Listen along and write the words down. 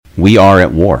We are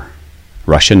at war.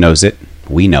 Russia knows it,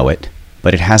 we know it,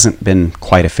 but it hasn't been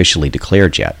quite officially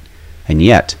declared yet. And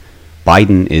yet,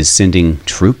 Biden is sending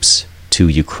troops to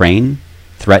Ukraine,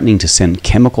 threatening to send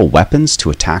chemical weapons to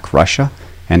attack Russia,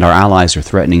 and our allies are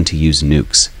threatening to use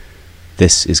nukes.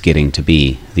 This is getting to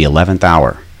be the 11th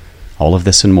hour. All of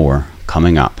this and more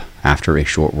coming up after a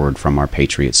short word from our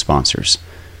Patriot sponsors.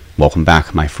 Welcome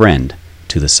back, my friend,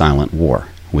 to The Silent War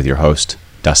with your host,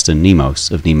 Dustin Nemos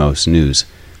of Nemos News,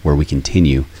 where we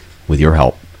continue, with your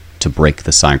help, to break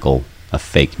the cycle of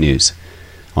fake news.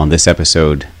 On this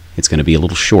episode, it's going to be a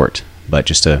little short, but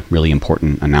just a really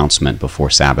important announcement before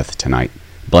Sabbath tonight.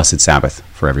 Blessed Sabbath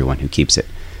for everyone who keeps it.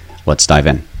 Let's dive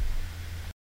in.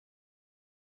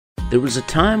 There was a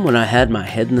time when I had my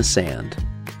head in the sand.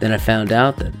 Then I found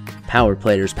out that power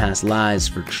players pass lies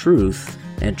for truth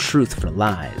and truth for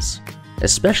lies,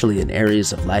 especially in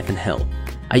areas of life and health.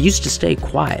 I used to stay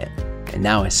quiet, and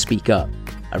now I speak up.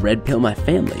 I red pill my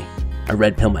family, I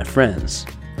red pill my friends,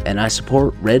 and I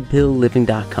support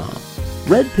redpillliving.com.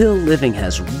 Red Pill Living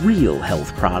has real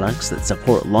health products that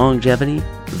support longevity,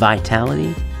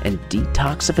 vitality, and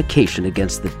detoxification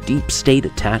against the deep state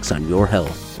attacks on your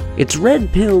health. It's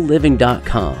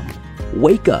redpillliving.com.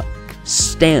 Wake up,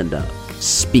 stand up,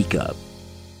 speak up.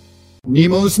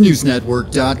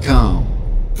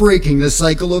 NemosNewsNetwork.com. Breaking the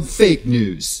cycle of fake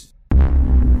news.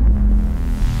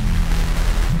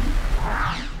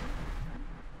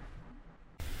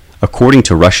 According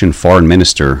to Russian Foreign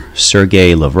Minister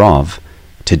Sergei Lavrov,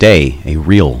 today a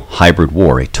real hybrid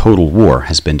war, a total war,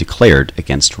 has been declared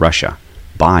against Russia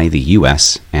by the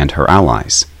U.S. and her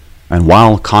allies. And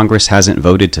while Congress hasn't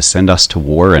voted to send us to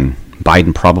war, and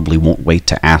Biden probably won't wait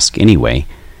to ask anyway,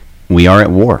 we are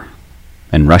at war.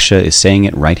 And Russia is saying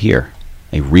it right here.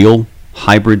 A real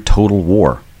hybrid total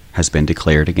war has been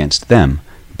declared against them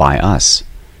by us.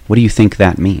 What do you think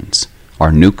that means?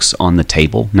 Are nukes on the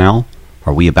table now?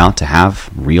 Are we about to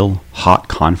have real hot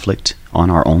conflict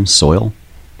on our own soil?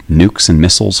 Nukes and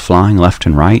missiles flying left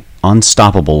and right?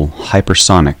 Unstoppable,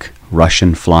 hypersonic,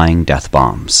 Russian flying death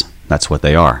bombs. That's what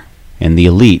they are. And the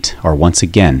elite are once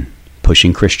again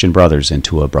pushing Christian brothers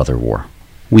into a brother war.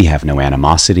 We have no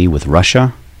animosity with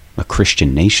Russia, a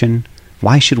Christian nation.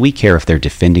 Why should we care if they're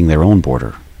defending their own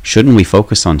border? Shouldn't we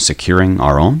focus on securing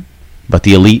our own? But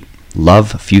the elite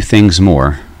love few things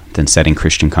more than setting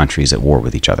Christian countries at war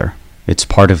with each other. It's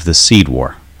part of the seed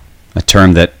war, a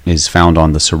term that is found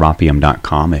on the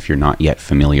Serapium.com. If you're not yet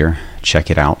familiar,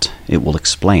 check it out. It will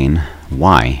explain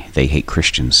why they hate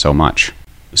Christians so much.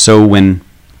 So when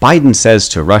Biden says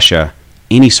to Russia,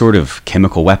 any sort of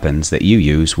chemical weapons that you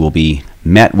use will be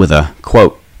met with a,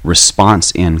 quote,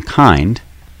 response in kind,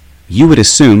 you would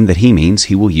assume that he means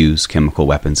he will use chemical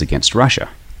weapons against Russia.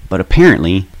 But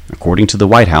apparently, according to the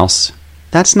White House,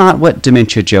 that's not what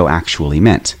Dementia Joe actually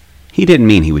meant. He didn't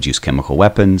mean he would use chemical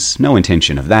weapons, no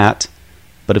intention of that.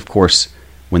 But of course,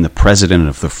 when the president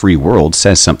of the free world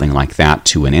says something like that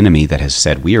to an enemy that has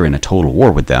said we are in a total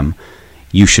war with them,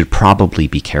 you should probably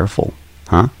be careful,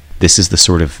 huh? This is the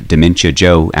sort of Dementia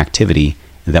Joe activity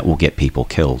that will get people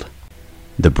killed.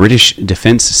 The British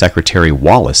Defense Secretary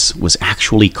Wallace was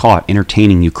actually caught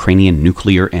entertaining Ukrainian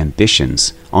nuclear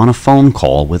ambitions on a phone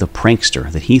call with a prankster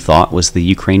that he thought was the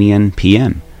Ukrainian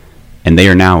PM. And they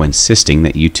are now insisting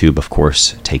that YouTube, of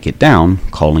course, take it down,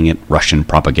 calling it Russian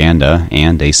propaganda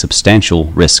and a substantial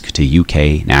risk to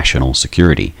UK national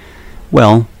security.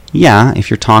 Well, yeah,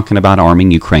 if you're talking about arming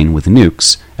Ukraine with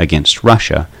nukes against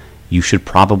Russia, you should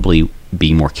probably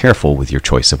be more careful with your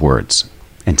choice of words.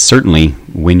 And certainly,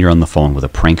 when you're on the phone with a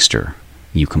prankster,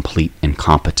 you complete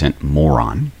incompetent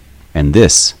moron. And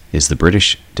this is the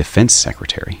British Defense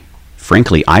Secretary.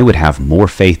 Frankly, I would have more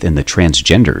faith in the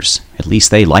transgenders. At least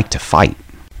they like to fight.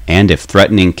 And if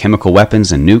threatening chemical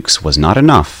weapons and nukes was not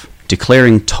enough,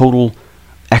 declaring total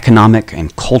economic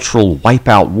and cultural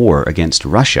wipeout war against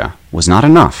Russia was not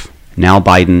enough, now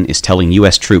Biden is telling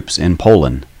U.S. troops in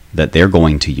Poland that they're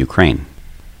going to Ukraine.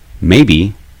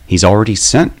 Maybe he's already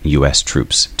sent U.S.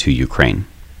 troops to Ukraine.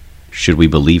 Should we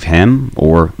believe him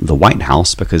or the White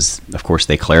House? Because, of course,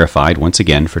 they clarified once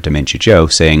again for Dementia Joe,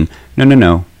 saying,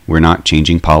 no, we're not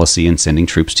changing policy and sending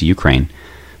troops to Ukraine.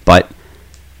 But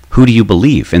who do you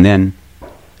believe? And then,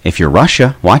 if you're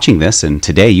Russia watching this, and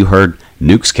today you heard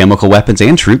nukes, chemical weapons,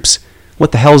 and troops,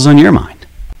 what the hell's on your mind?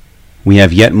 We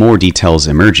have yet more details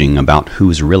emerging about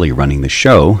who's really running the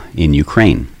show in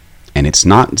Ukraine. And it's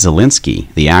not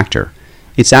Zelensky, the actor.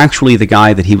 It's actually the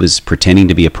guy that he was pretending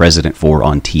to be a president for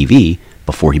on TV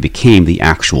before he became the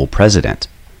actual president.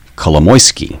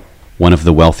 Kolomoisky, one of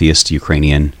the wealthiest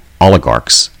Ukrainian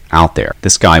oligarchs out there.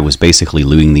 This guy was basically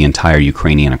looting the entire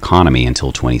Ukrainian economy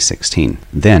until 2016.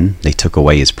 Then they took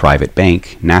away his private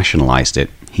bank, nationalized it.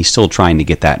 He's still trying to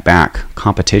get that back.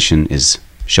 Competition is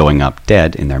showing up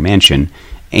dead in their mansion,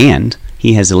 and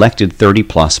he has elected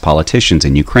 30-plus politicians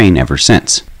in Ukraine ever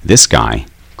since. This guy,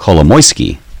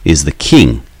 Kolomoisky, is the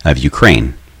king of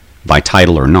Ukraine, by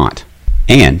title or not.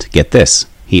 And, get this,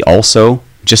 he also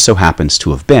just so happens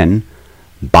to have been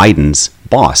Biden's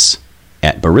boss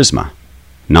at Burisma.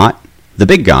 Not the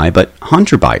big guy, but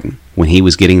Hunter Biden, when he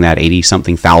was getting that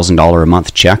 $80-something thousand a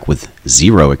month check with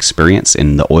zero experience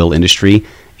in the oil industry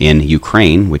in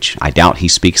Ukraine, which I doubt he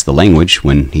speaks the language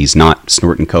when he's not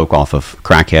snorting coke off of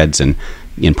crackheads and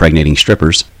impregnating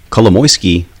strippers.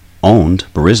 Kolomoisky owned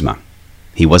Burisma.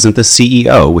 He wasn't the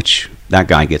CEO, which that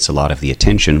guy gets a lot of the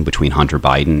attention between Hunter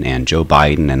Biden and Joe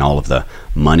Biden and all of the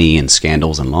money and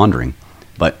scandals and laundering.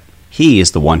 But he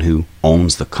is the one who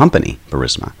owns the company,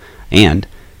 Burisma, and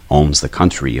owns the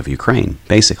country of Ukraine,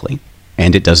 basically.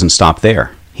 And it doesn't stop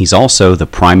there. He's also the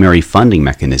primary funding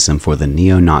mechanism for the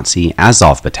neo-Nazi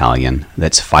Azov battalion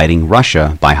that's fighting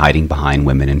Russia by hiding behind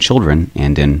women and children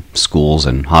and in schools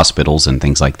and hospitals and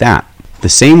things like that. The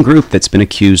same group that's been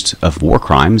accused of war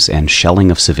crimes and shelling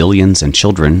of civilians and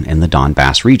children in the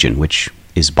Donbass region, which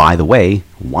is, by the way,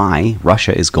 why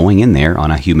Russia is going in there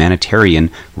on a humanitarian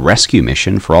rescue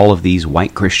mission for all of these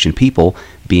white Christian people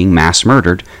being mass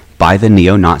murdered by the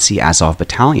neo-Nazi Azov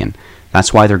battalion.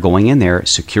 That's why they're going in there,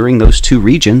 securing those two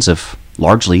regions of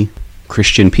largely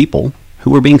Christian people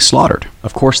who are being slaughtered.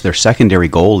 Of course, their secondary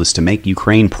goal is to make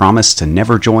Ukraine promise to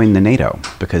never join the NATO,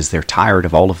 because they're tired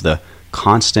of all of the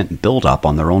constant buildup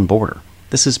on their own border.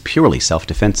 This is purely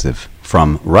self-defensive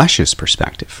from Russia's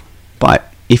perspective.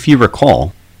 But if you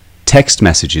recall, text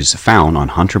messages found on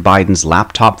Hunter Biden's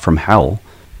laptop from hell,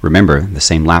 remember the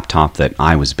same laptop that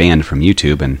I was banned from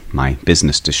YouTube and my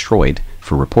business destroyed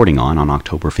for reporting on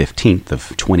October 15th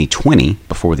of 2020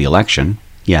 before the election.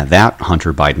 Yeah, that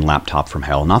Hunter Biden laptop from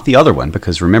hell, not the other one,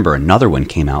 because remember another one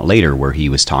came out later where he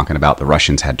was talking about the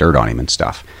Russians had dirt on him and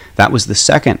stuff. That was the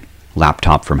second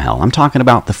laptop from hell. I'm talking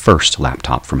about the first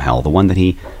laptop from hell, the one that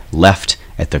he left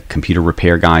at the computer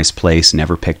repair guy's place,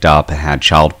 never picked up, that had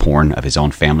child porn of his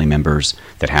own family members,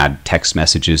 that had text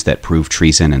messages that proved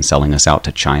treason and selling us out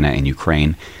to China and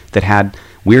Ukraine, that had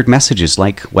weird messages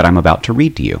like what I'm about to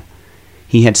read to you.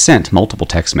 He had sent multiple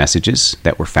text messages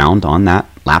that were found on that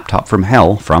laptop from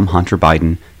hell from Hunter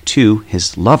Biden to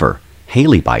his lover,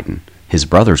 Haley Biden, his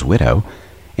brother's widow,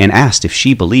 and asked if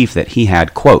she believed that he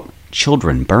had, quote,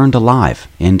 children burned alive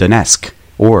in Donetsk,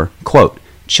 or, quote,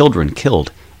 children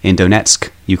killed in Donetsk,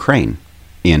 Ukraine,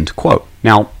 end quote.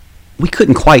 Now, we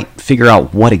couldn't quite figure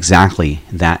out what exactly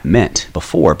that meant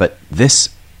before, but this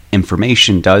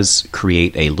information does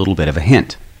create a little bit of a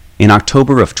hint. In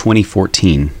October of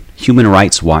 2014, Human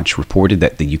Rights Watch reported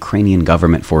that the Ukrainian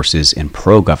government forces and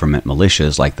pro-government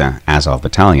militias like the Azov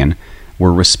Battalion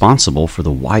were responsible for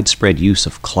the widespread use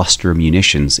of cluster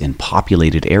munitions in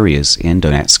populated areas in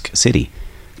Donetsk city.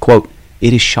 Quote,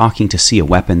 it is shocking to see a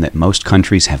weapon that most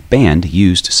countries have banned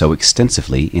used so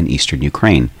extensively in eastern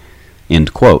Ukraine.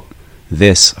 End quote.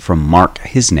 This from Mark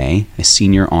Hisney, a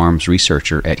senior arms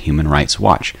researcher at Human Rights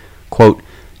Watch. Quote,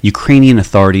 Ukrainian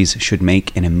authorities should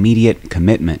make an immediate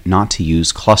commitment not to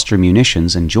use cluster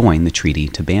munitions and join the treaty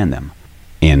to ban them.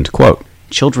 End quote.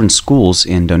 Children's schools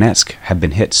in Donetsk have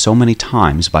been hit so many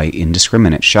times by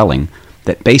indiscriminate shelling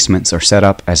that basements are set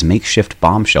up as makeshift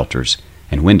bomb shelters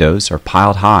and windows are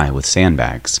piled high with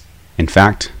sandbags. In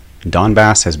fact,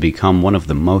 Donbass has become one of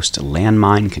the most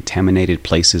landmine-contaminated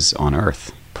places on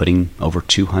Earth, putting over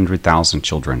 200,000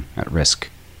 children at risk.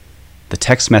 The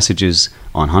text messages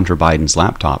on Hunter Biden's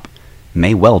laptop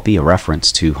may well be a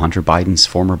reference to Hunter Biden's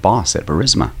former boss at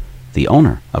Burisma, the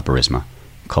owner of Burisma,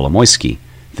 Kolomoisky,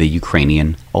 the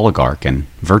Ukrainian oligarch and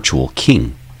virtual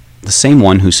king, the same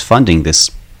one who's funding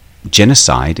this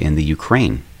genocide in the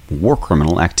Ukraine, war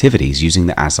criminal activities using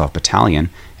the Azov Battalion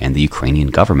and the Ukrainian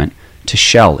government to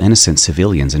shell innocent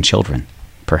civilians and children.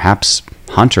 Perhaps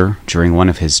Hunter, during one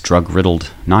of his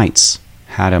drug-riddled nights,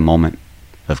 had a moment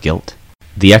of guilt.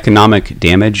 The economic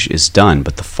damage is done,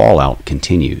 but the fallout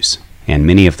continues, and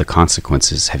many of the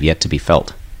consequences have yet to be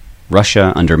felt.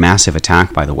 Russia, under massive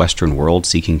attack by the Western world,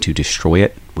 seeking to destroy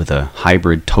it with a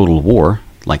hybrid total war,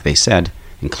 like they said,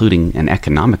 including an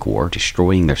economic war,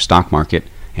 destroying their stock market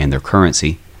and their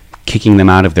currency, kicking them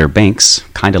out of their banks,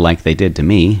 kind of like they did to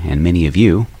me and many of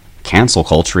you, cancel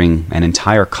culturing an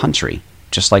entire country,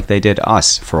 just like they did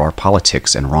us for our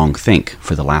politics and wrong think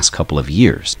for the last couple of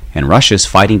years. And Russia's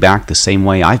fighting back the same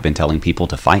way I've been telling people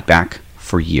to fight back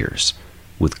for years,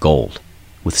 with gold,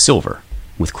 with silver,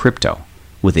 with crypto,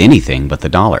 with anything but the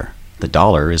dollar, The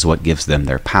dollar is what gives them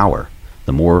their power.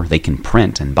 The more they can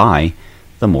print and buy,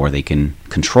 the more they can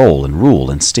control and rule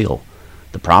and steal.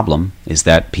 The problem is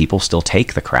that people still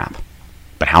take the crap.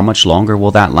 But how much longer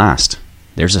will that last?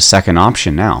 There's a second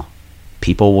option now.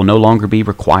 People will no longer be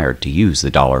required to use the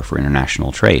dollar for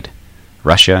international trade.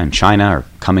 Russia and China are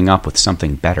coming up with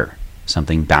something better,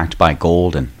 something backed by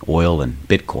gold and oil and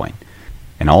Bitcoin.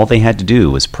 And all they had to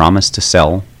do was promise to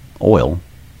sell oil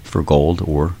for gold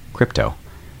or crypto.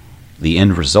 The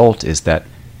end result is that,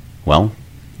 well,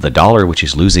 the dollar, which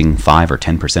is losing 5 or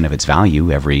 10% of its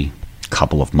value every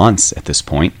couple of months at this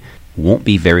point, won't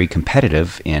be very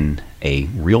competitive in a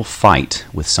real fight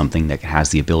with something that has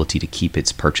the ability to keep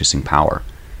its purchasing power.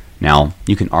 Now,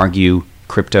 you can argue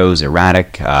crypto's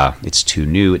erratic, it's too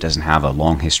new, it doesn't have a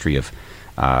long history of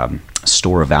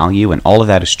store of value, and all of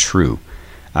that is true.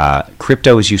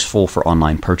 Crypto is useful for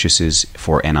online purchases,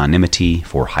 for anonymity,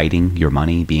 for hiding your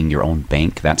money, being your own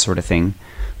bank, that sort of thing.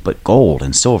 But gold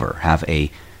and silver have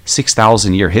a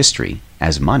 6,000-year history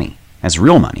as money, as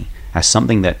real money, as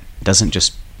something that doesn't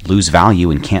just lose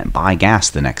value and can't buy gas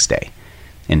the next day.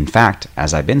 In fact,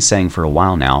 as I've been saying for a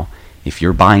while now, if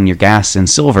you're buying your gas in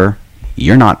silver,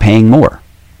 you're not paying more.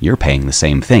 You're paying the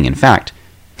same thing. In fact,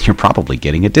 you're probably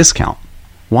getting a discount.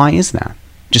 Why is that?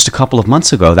 Just a couple of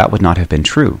months ago, that would not have been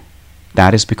true.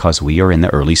 That is because we are in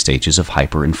the early stages of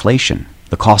hyperinflation.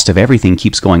 The cost of everything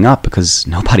keeps going up because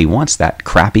nobody wants that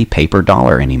crappy paper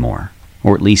dollar anymore.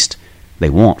 Or at least they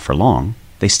won't for long.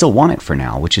 They still want it for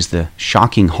now, which is the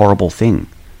shocking, horrible thing.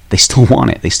 They still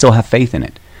want it. They still have faith in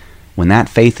it. When that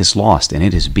faith is lost, and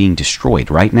it is being destroyed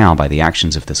right now by the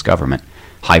actions of this government,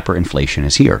 hyperinflation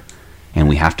is here. And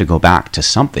we have to go back to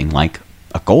something like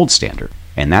a gold standard.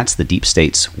 And that's the deep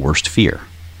state's worst fear.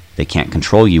 They can't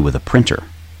control you with a printer.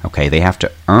 Okay, they have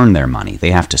to earn their money.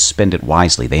 They have to spend it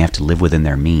wisely. They have to live within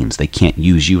their means. They can't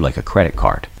use you like a credit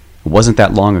card. It wasn't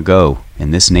that long ago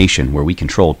in this nation where we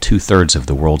controlled 2/3 of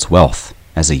the world's wealth.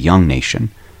 As a young nation,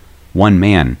 one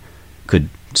man could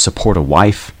support a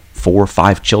wife, 4 or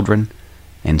 5 children,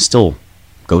 and still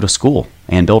go to school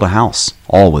and build a house,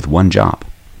 all with one job.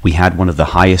 We had one of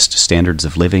the highest standards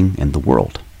of living in the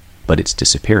world, but it's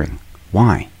disappearing.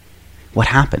 Why? What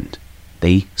happened?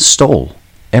 They stole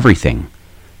everything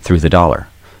through the dollar,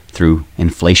 through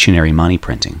inflationary money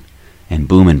printing, and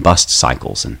boom and bust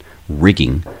cycles, and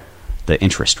rigging the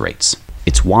interest rates.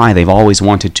 It's why they've always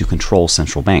wanted to control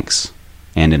central banks.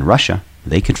 And in Russia,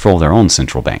 they control their own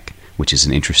central bank, which is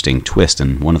an interesting twist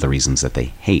and one of the reasons that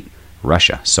they hate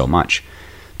Russia so much.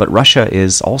 But Russia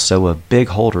is also a big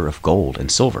holder of gold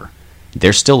and silver.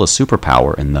 They're still a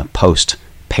superpower in the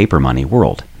post-paper money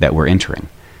world that we're entering.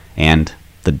 And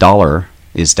the dollar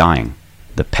is dying.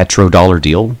 The petrodollar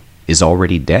deal is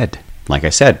already dead. Like I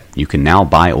said, you can now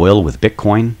buy oil with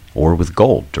Bitcoin or with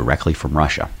gold directly from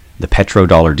Russia. The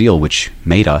petrodollar deal, which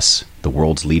made us the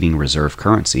world's leading reserve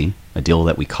currency, a deal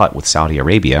that we cut with Saudi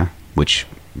Arabia, which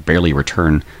barely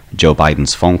returned Joe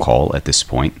Biden's phone call at this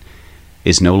point,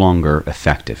 is no longer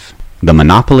effective. The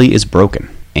monopoly is broken,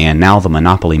 and now the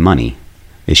monopoly money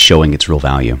is showing its real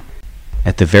value.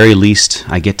 At the very least,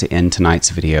 I get to end tonight's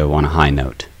video on a high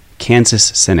note.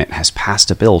 Kansas Senate has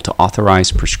passed a bill to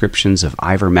authorize prescriptions of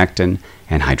ivermectin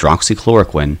and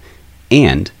hydroxychloroquine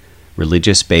and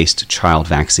religious-based child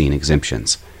vaccine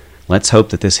exemptions. Let's hope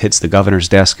that this hits the governor's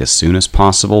desk as soon as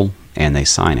possible and they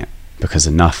sign it, because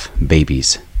enough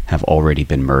babies have already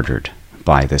been murdered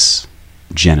by this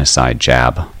genocide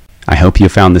jab. I hope you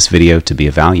found this video to be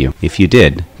of value. If you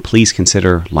did, please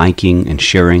consider liking and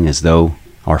sharing as though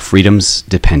our freedoms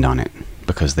depend on it,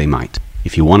 because they might.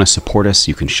 If you want to support us,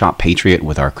 you can shop Patriot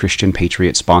with our Christian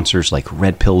Patriot sponsors like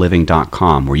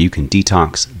RedPillLiving.com, where you can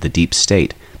detox the deep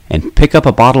state. And pick up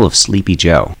a bottle of Sleepy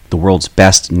Joe, the world's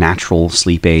best natural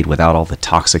sleep aid without all the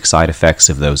toxic side effects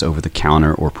of those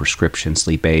over-the-counter or prescription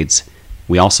sleep aids.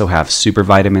 We also have super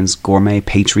vitamins, gourmet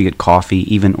Patriot coffee,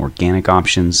 even organic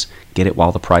options. Get it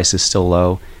while the price is still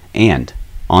low. And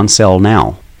on sale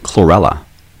now, chlorella,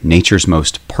 nature's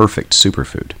most perfect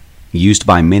superfood. Used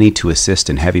by many to assist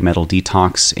in heavy metal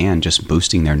detox and just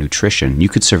boosting their nutrition, you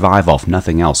could survive off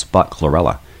nothing else but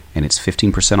chlorella. And it's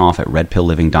 15% off at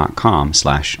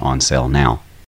redpillliving.com/on-sale now.